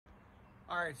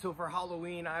Alright, so for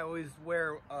Halloween, I always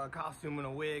wear a costume and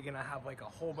a wig, and I have like a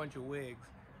whole bunch of wigs.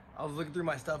 I was looking through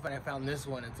my stuff and I found this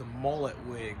one. It's a mullet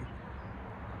wig.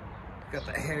 Got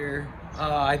the hair.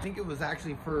 I think it was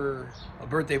actually for a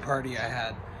birthday party I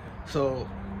had. So,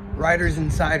 Ryder's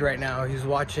inside right now. He's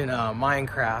watching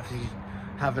Minecraft. He's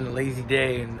having a lazy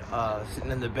day and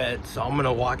sitting in the bed. So I'm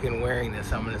gonna walk in wearing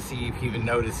this. I'm gonna see if he even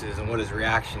notices and what his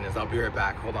reaction is. I'll be right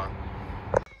back. Hold on.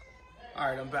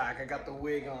 Alright, I'm back. I got the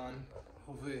wig on.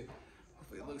 Hopefully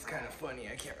it looks kind of funny.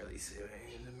 I can't really see it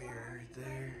in the mirror right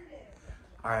there.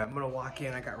 Alright, I'm gonna walk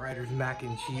in. I got Ryder's mac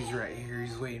and cheese right here.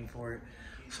 He's waiting for it.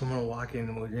 So I'm gonna walk in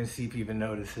and we're gonna see if he even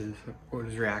notices what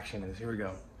his reaction is. Here we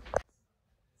go.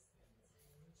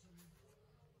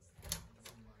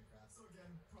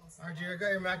 Alright, Jerry, I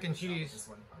got your mac and cheese.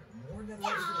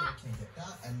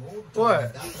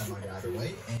 What?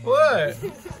 What?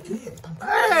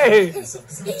 Hey!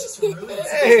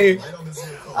 Hey!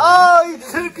 Oh, you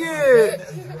took it!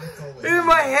 Look at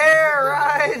my hair,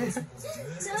 right?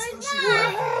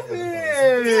 What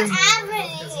happened?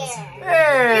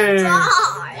 Hey!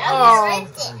 Oh,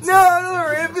 no, don't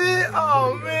rip it!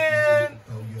 Oh, man!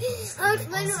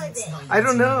 I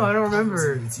don't know. I don't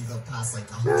remember.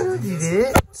 No, you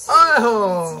did.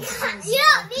 Oh! You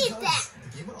don't need that.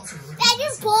 That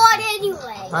you're bored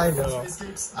anyway. I know.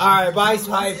 Alright, bye,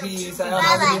 Spipes. I don't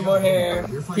have any more hair.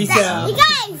 Peace out. You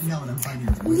guys, you know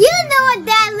what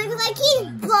Dad looks like. He's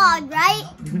bald, right?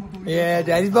 Yeah,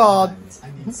 Daddy's bald.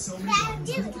 Dad,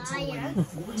 you're a liar.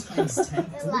 Peace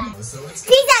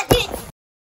out, dude.